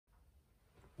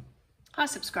Hi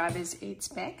subscribers, it's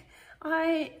Beck.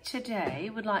 I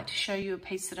today would like to show you a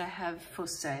piece that I have for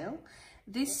sale.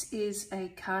 This is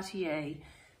a Cartier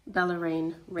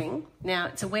Ballerine ring. Now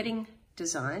it's a wedding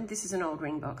design. This is an old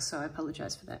ring box, so I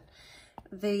apologise for that.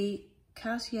 The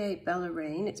Cartier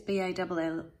Ballerine, it's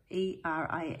Ballerine,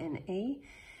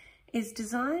 is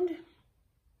designed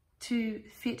to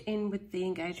fit in with the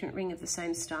engagement ring of the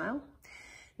same style.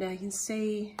 Now you can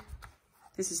see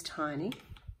this is tiny.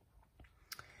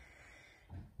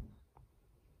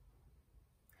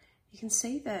 You can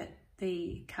see that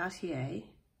the Cartier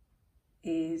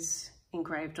is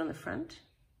engraved on the front.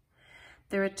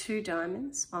 There are 2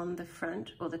 diamonds on the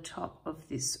front or the top of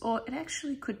this, or it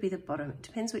actually could be the bottom. It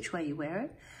depends which way you wear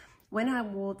it. When I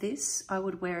wore this, I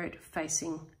would wear it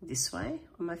facing this way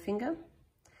on my finger.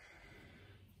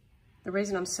 The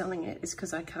reason I'm selling it is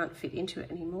because I can't fit into it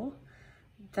anymore.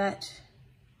 That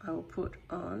I will put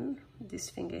on this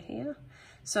finger here.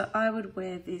 So I would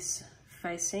wear this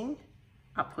facing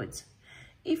upwards.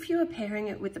 If you are pairing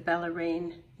it with the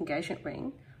Ballerine engagement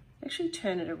ring, actually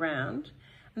turn it around,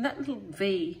 and that little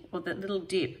V or that little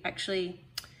dip actually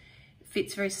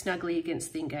fits very snugly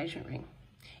against the engagement ring.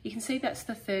 You can see that's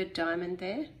the 3rd diamond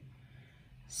there.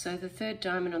 So the 3rd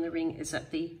diamond on the ring is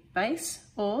at the base,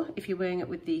 or if you're wearing it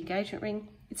with the engagement ring,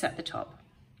 it's at the top.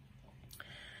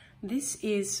 This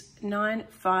is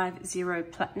 950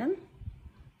 platinum.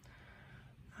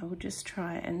 I will just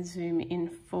try and zoom in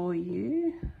for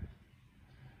you.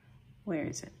 Where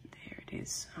is it? There it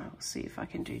is. I will see if I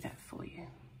can do that for you.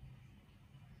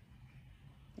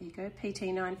 There you go, PT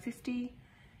 950.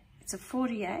 It's a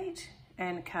 48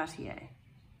 and Cartier.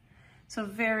 So a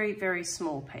very, very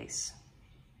small piece.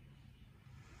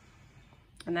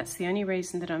 And that's the only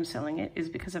reason that I'm selling it, is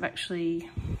because I've actually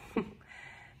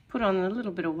put on a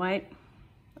little bit of weight.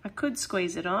 I could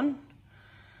squeeze it on,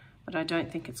 but I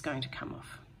don't think it's going to come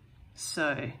off.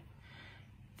 So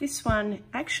this one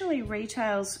actually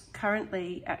retails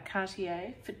currently at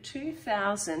Cartier for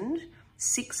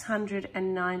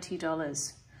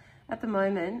 $2,690. At the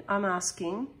moment, I'm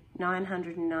asking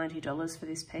 $990 for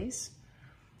this piece.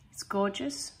 It's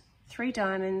gorgeous, 3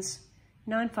 diamonds,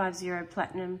 950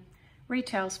 platinum,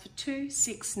 retails for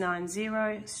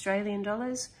 $2,690 Australian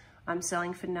dollars. I'm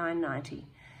selling for $990.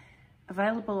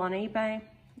 Available on eBay,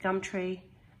 Gumtree,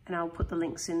 and I'll put the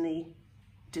links in the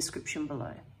description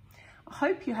below. I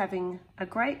hope you're having a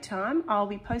great time. I'll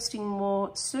be posting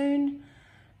more soon,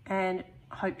 and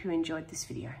I hope you enjoyed this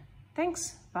video.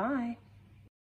 Thanks, bye.